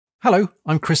Hello,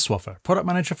 I'm Chris Swaffer, Product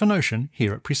Manager for Notion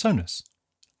here at PreSonus.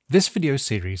 This video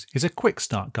series is a quick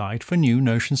start guide for new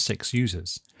Notion 6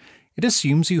 users. It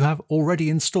assumes you have already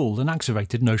installed and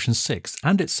activated Notion 6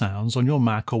 and its sounds on your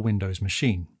Mac or Windows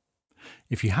machine.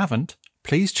 If you haven't,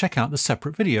 please check out the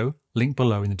separate video linked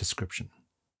below in the description.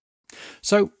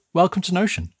 So, welcome to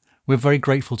Notion. We're very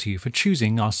grateful to you for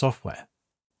choosing our software.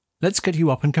 Let's get you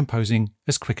up and composing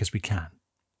as quick as we can.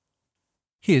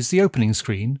 Here's the opening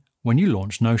screen when you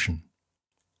launch Notion.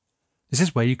 This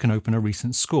is where you can open a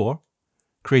recent score,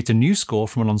 create a new score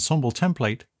from an ensemble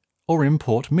template, or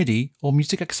import MIDI or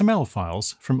music XML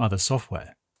files from other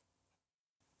software.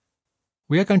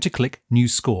 We are going to click New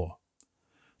Score.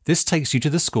 This takes you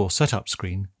to the score setup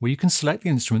screen where you can select the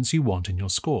instruments you want in your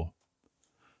score.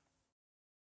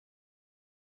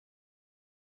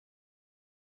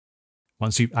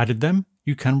 Once you've added them,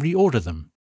 you can reorder them,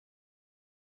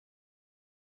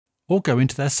 or go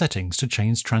into their settings to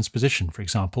change transposition, for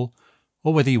example,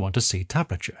 or whether you want to see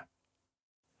tablature.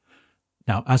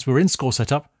 Now, as we're in score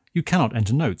setup, you cannot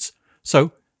enter notes,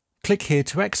 so click here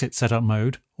to exit setup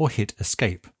mode or hit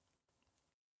escape.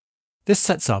 This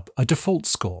sets up a default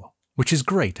score, which is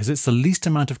great as it's the least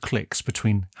amount of clicks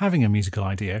between having a musical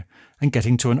idea and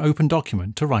getting to an open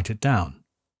document to write it down.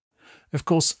 Of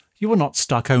course, you are not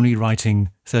stuck only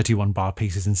writing 31 bar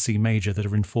pieces in C major that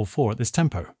are in 4/4 at this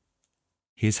tempo.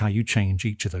 Here's how you change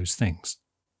each of those things.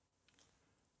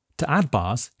 To add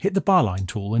bars, hit the barline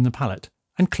tool in the palette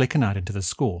and click and add into the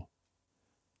score.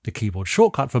 The keyboard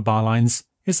shortcut for barlines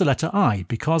is the letter I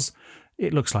because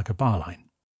it looks like a barline.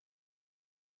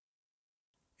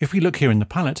 If we look here in the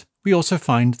palette, we also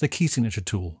find the key signature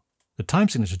tool, the time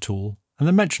signature tool, and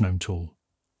the metronome tool.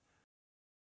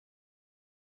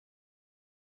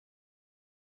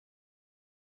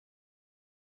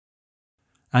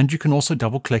 And you can also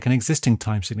double-click an existing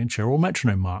time signature or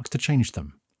metronome marks to change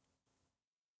them.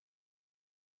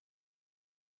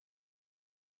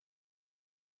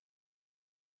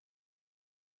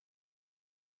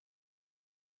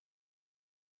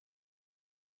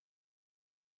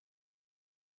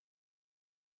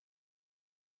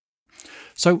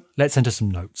 So let's enter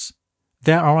some notes.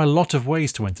 There are a lot of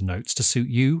ways to enter notes to suit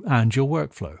you and your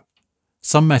workflow.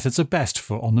 Some methods are best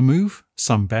for on the move,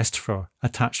 some best for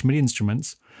attached MIDI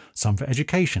instruments, some for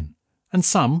education, and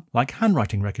some, like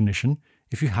handwriting recognition,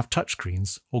 if you have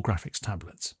touchscreens or graphics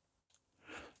tablets.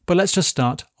 But let's just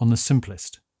start on the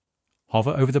simplest. Hover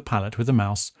over the palette with the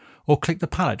mouse or click the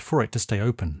palette for it to stay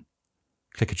open.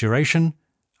 Click a duration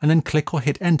and then click or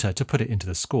hit enter to put it into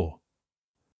the score.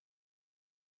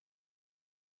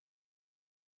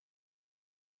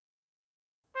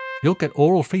 You'll get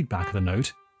oral feedback of the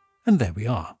note, and there we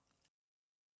are.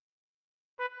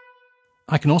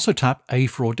 I can also tap A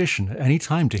for audition at any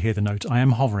time to hear the note I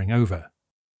am hovering over.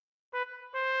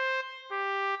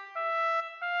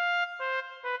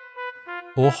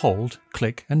 Or hold,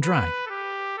 click and drag.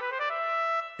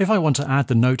 If I want to add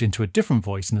the note into a different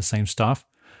voice in the same staff,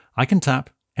 I can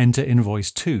tap Enter in Voice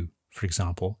 2, for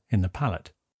example, in the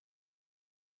palette.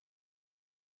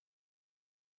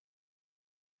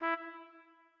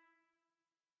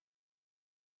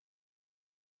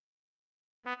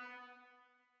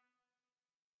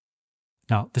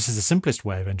 Now, this is the simplest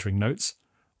way of entering notes.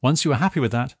 Once you are happy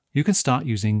with that, you can start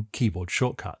using keyboard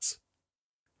shortcuts.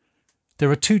 There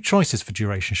are two choices for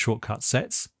duration shortcut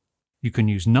sets. You can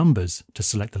use numbers to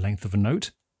select the length of a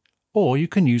note, or you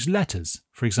can use letters,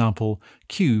 for example,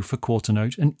 Q for quarter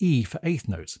note and E for eighth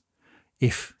note,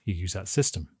 if you use that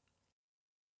system.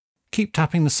 Keep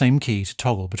tapping the same key to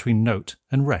toggle between note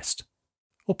and rest,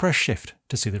 or press Shift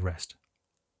to see the rest.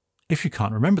 If you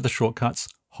can't remember the shortcuts,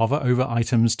 hover over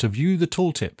items to view the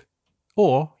tooltip,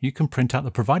 or you can print out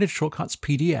the provided shortcuts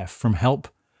PDF from Help,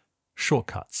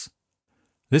 Shortcuts.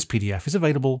 This PDF is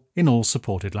available in all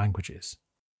supported languages.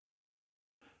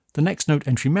 The next note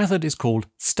entry method is called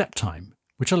Step Time,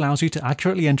 which allows you to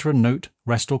accurately enter a note,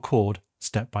 rest or chord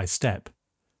step by step.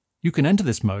 You can enter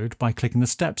this mode by clicking the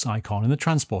steps icon in the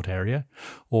transport area,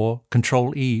 or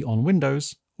Ctrl-E on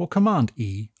Windows, or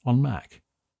Command-E on Mac.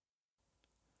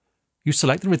 You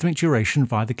select the rhythmic duration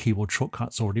via the keyboard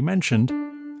shortcuts already mentioned,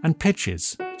 and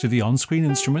pitches to the on-screen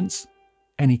instruments,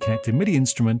 any connected MIDI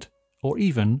instrument, or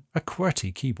even a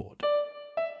QWERTY keyboard.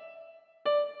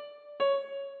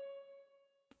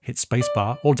 Hit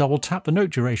spacebar or double tap the note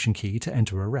duration key to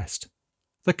enter a rest.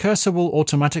 The cursor will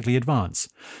automatically advance,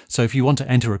 so if you want to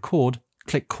enter a chord,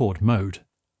 click Chord Mode.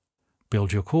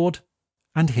 Build your chord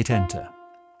and hit enter.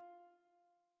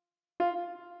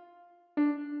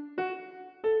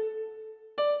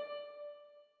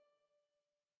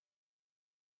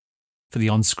 For the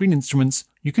on-screen instruments,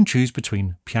 you can choose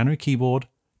between piano keyboard,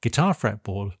 guitar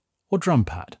fretboard, or drum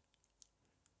pad.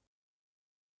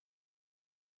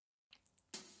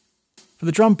 For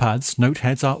the drum pads, note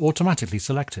heads are automatically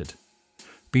selected.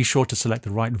 Be sure to select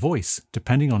the right voice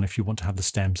depending on if you want to have the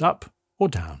stems up or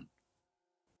down.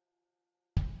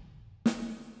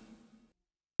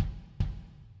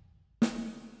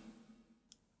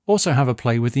 Also have a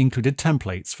play with the included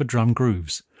templates for drum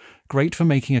grooves, great for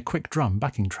making a quick drum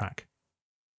backing track.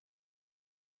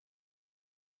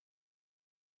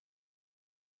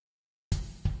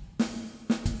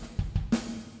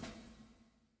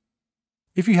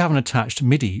 If you have an attached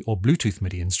MIDI or Bluetooth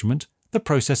MIDI instrument, the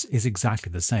process is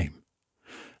exactly the same.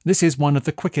 This is one of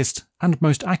the quickest and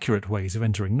most accurate ways of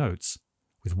entering notes,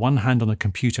 with one hand on the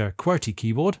computer QWERTY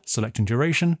keyboard selecting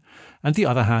duration and the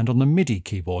other hand on the MIDI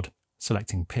keyboard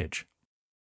selecting pitch.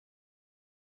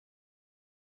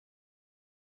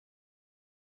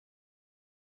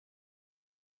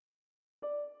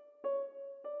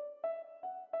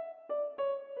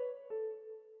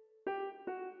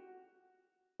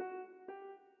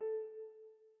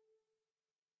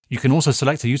 You can also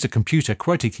select to use a computer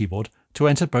QWERTY keyboard to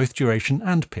enter both duration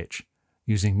and pitch,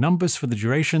 using numbers for the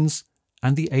durations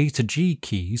and the A to G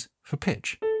keys for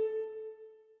pitch.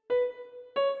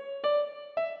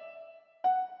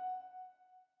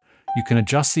 You can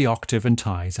adjust the octave and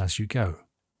ties as you go.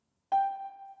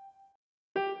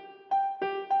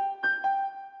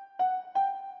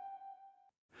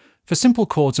 For simple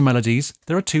chords and melodies,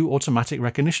 there are two automatic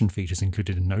recognition features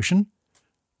included in Notion: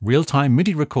 real-time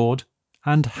MIDI record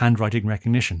and handwriting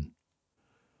recognition.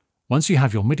 Once you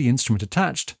have your MIDI instrument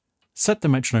attached, set the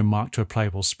metronome mark to a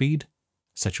playable speed,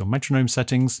 set your metronome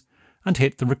settings, and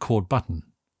hit the record button.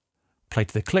 Play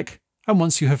to the click, and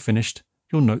once you have finished,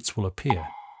 your notes will appear.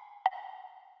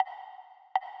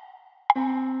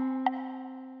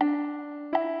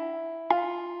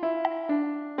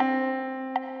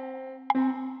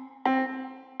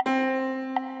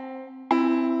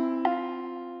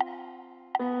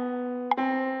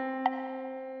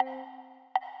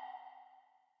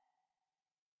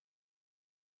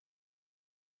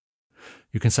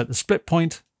 You can set the split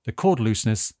point, the chord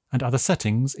looseness, and other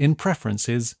settings in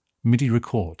Preferences, MIDI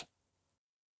Record.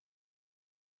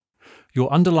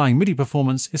 Your underlying MIDI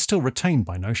performance is still retained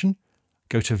by Notion.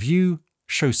 Go to View,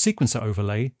 Show Sequencer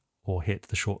Overlay, or hit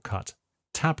the shortcut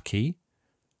Tab key,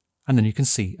 and then you can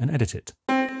see and edit it.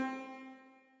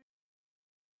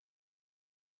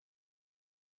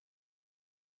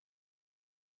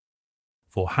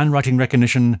 For handwriting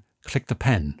recognition, click the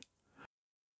pen.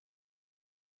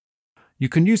 You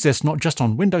can use this not just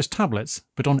on Windows tablets,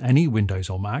 but on any Windows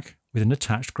or Mac with an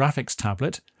attached graphics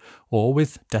tablet, or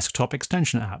with desktop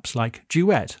extension apps like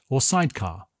Duet or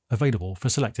Sidecar, available for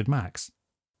selected Macs.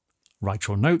 Write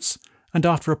your notes, and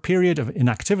after a period of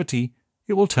inactivity,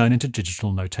 it will turn into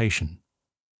digital notation.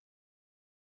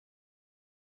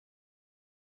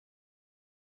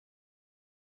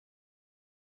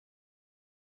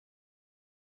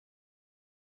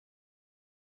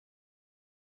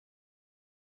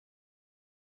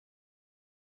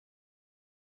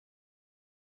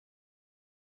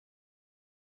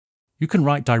 You can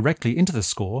write directly into the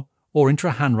score or into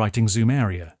a handwriting zoom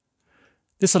area.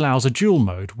 This allows a dual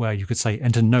mode where you could say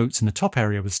enter notes in the top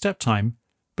area with step time,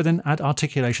 but then add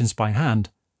articulations by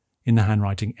hand in the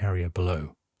handwriting area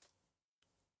below.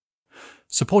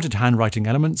 Supported handwriting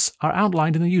elements are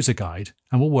outlined in the user guide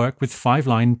and will work with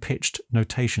 5-line pitched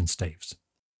notation staves.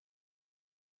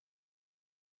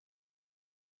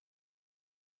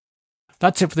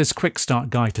 That's it for this quick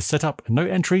start guide to set up a note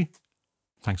entry.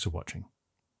 Thanks for watching.